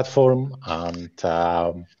platform. And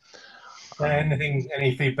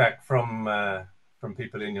any feedback from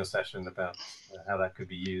people in your session about how that could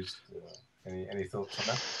be used? Any thoughts on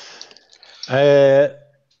that?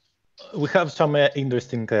 We have some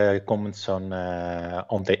interesting comments on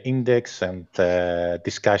the index and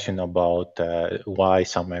discussion about why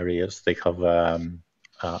some areas they have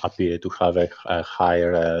appear to have a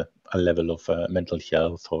higher level of mental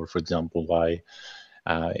health, or for example, why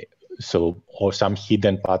or some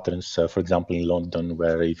hidden patterns. For example, in London,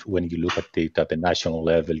 where when you look at it at the national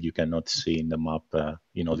level, you cannot see in the map,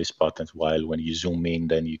 these patterns. While when you zoom in,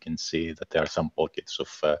 then you can see that there are some pockets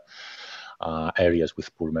of areas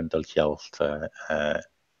with poor mental health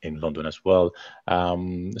in London as well.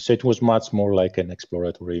 So it was much more like an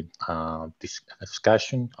exploratory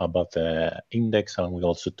discussion about the index, and we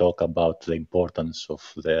also talk about the importance of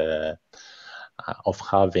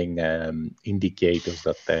having indicators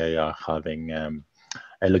that they are having a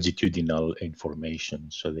longitudinal information,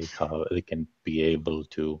 so they can be able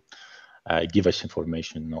to give us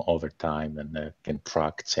information over time and can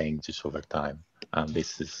track changes over time. And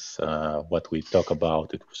this is what we talk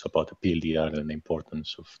about. It was about PLDR and the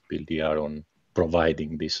importance of PLDR on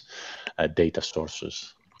providing these data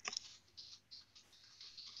sources.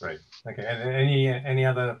 Great. Okay. And any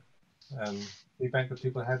other feedback that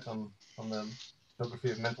people had on the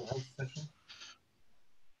geography of mental health session?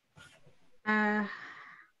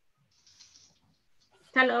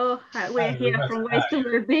 Hello, we're here from Ways to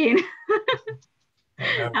Wellbeing.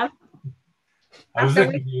 I was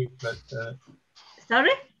looking for you, but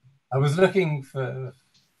sorry? I was looking for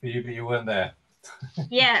you, but you weren't there.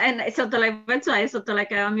 Yeah, and sort of like that's why I sort of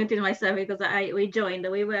like I muted myself, because we joined.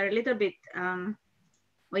 We were a little bit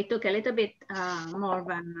we took a little bit more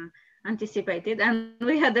than anticipated, and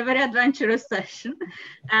we had a very adventurous session,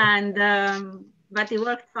 and but it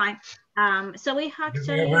worked fine. So we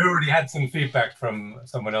actually we already had some feedback from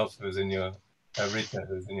someone else who was in your Rita,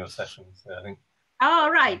 who was in your session. So I think. Oh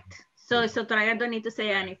right. So I don't need to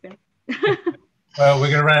say anything. Well, we're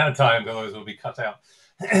going to run out of time, otherwise we'll be cut out.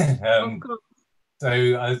 So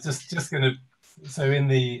I was just going to. So in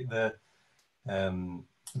the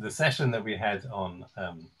session that we had on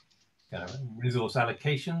resource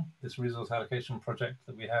allocation, this resource allocation project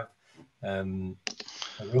that we have,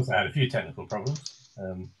 we also had a few technical problems,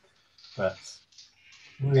 but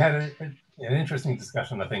we had an interesting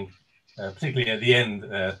discussion, I think, particularly at the end.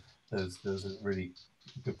 There's a really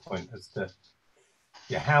good point as to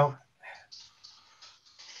how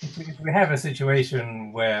if we have a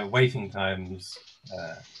situation where waiting times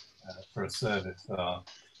for a service are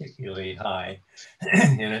particularly high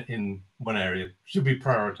in one area, should we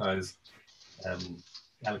prioritize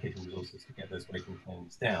allocating resources to get those waiting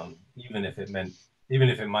times down, even if it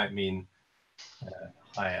might mean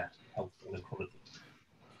higher health inequality?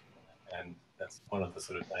 And that's one of the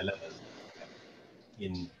sort of dilemmas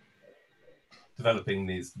in developing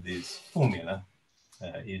these formula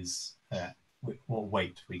is what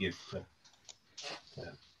weight we give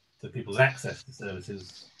to people's access to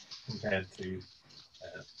services compared to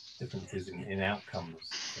differences in outcomes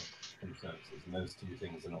from services, and those two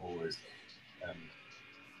things are not always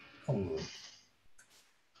congruent.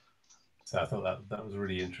 So I thought that was a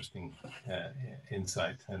really interesting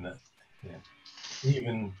insight, and that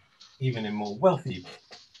even in more wealthy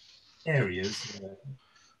areas,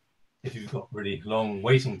 if you've got really long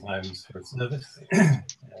waiting times for a service,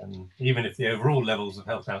 even if the overall levels of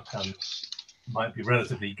health outcomes might be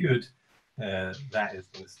relatively good, that is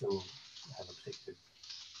going to still have a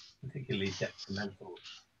particularly detrimental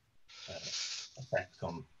effect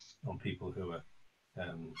on people who are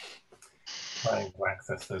trying to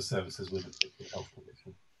access those services with a particular health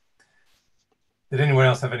condition. Did anyone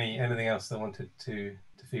else have anything else they wanted to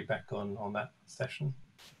feedback on that session?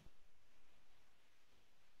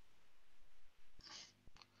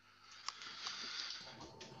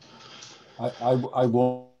 I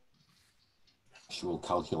want actual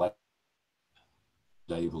calculation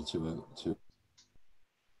able to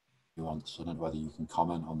nuance. I don't know whether you can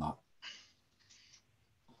comment on that.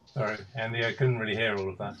 Sorry, Andy, I couldn't really hear all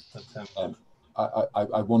of that. But,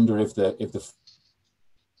 I wonder if the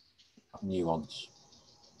nuance.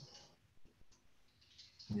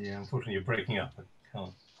 Yeah, unfortunately, you're breaking up. I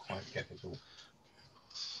can't quite get it all.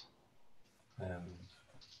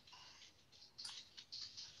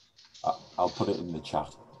 I'll put it in the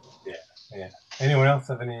chat. Yeah, yeah. Anyone else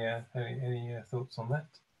have any thoughts on that?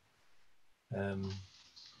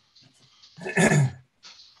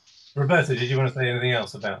 Roberta, did you want to say anything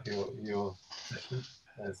else about your session?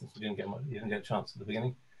 Since you didn't get a chance at the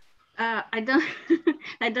beginning. I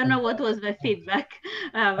don't know what was the feedback,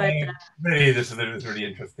 but really, this was really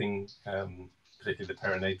interesting, particularly the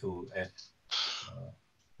perinatal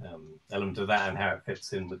element of that and how it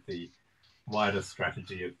fits in with the wider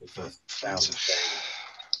strategy of the first 1,000 days.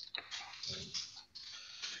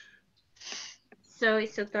 So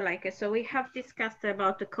it's sort of like, so we have discussed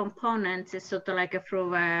about the components. It's sort of like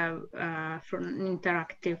through an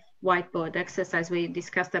interactive whiteboard exercise. We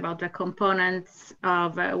discussed about the components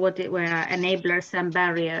of what it were enablers and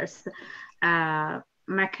barriers,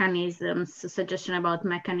 mechanisms, suggestion about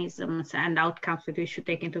mechanisms and outcomes that we should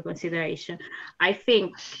take into consideration. I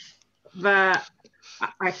think the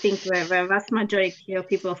vast majority of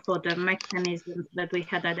people thought the mechanisms that we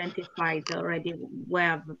had identified already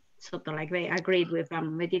were sort of like they agreed with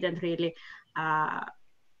them. We didn't really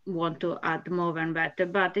want to add more than that,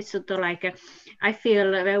 but it's sort of like I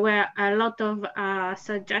feel there were a lot of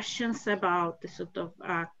suggestions about the sort of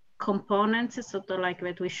components, sort of like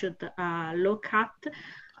that we should look at,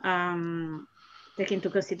 take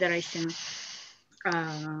into consideration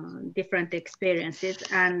different experiences,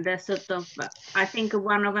 and sort of I think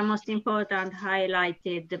one of the most important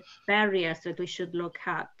highlighted barriers that we should look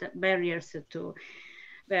at, barriers to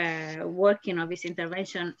the working of this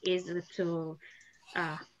intervention, is to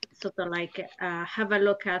sort of like have a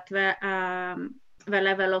look at the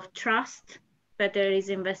level of trust that there is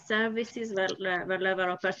in the services, the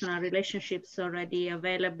level of personal relationships already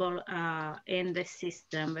available in the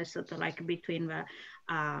system, sort of like between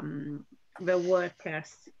the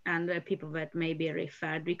workers and the people that may be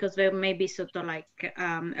referred, because there may be sort of like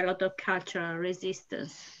a lot of cultural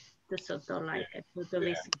resistance to sort of like to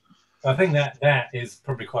this. I think that is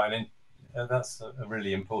probably quite that's a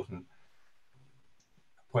really important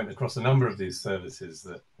point across a number of these services,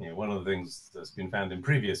 that one of the things that's been found in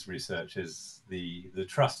previous research is the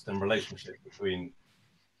trust and relationship between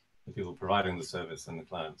the people providing the service and the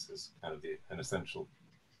clients is kind of an essential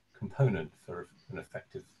component for an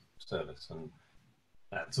effective service, and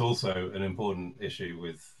that's also an important issue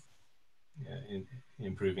with in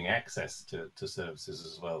improving access to services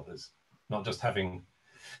as well, as not just having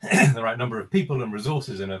the right number of people and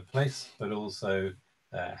resources in a place, but also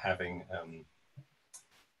having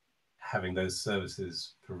those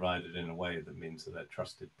services provided in a way that means that they're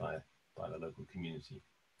trusted by the local community.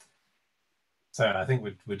 So I think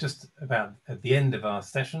we're just about at the end of our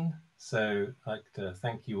session. So I'd like to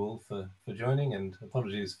thank you all for joining, and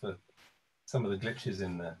apologies for some of the glitches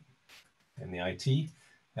in the IT.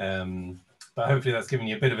 But hopefully that's given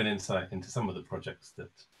you a bit of an insight into some of the projects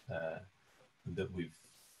that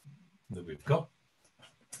we've got,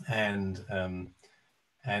 and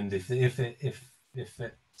if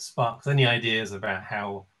it sparks any ideas about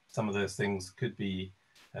how some of those things could be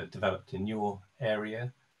developed in your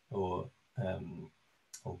area, or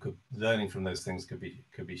learning from those things could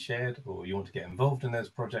be shared, or you want to get involved in those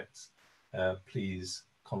projects, please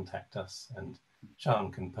contact us, and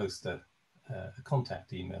Sian can post a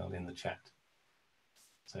contact email in the chat.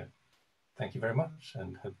 So thank you very much,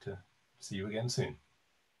 and hope to see you again soon.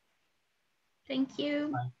 Thank you.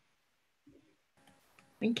 Bye.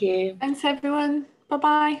 Thank you. Thanks, everyone.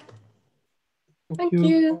 Bye-bye. Thank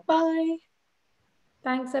you. Bye.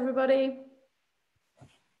 Thanks, everybody.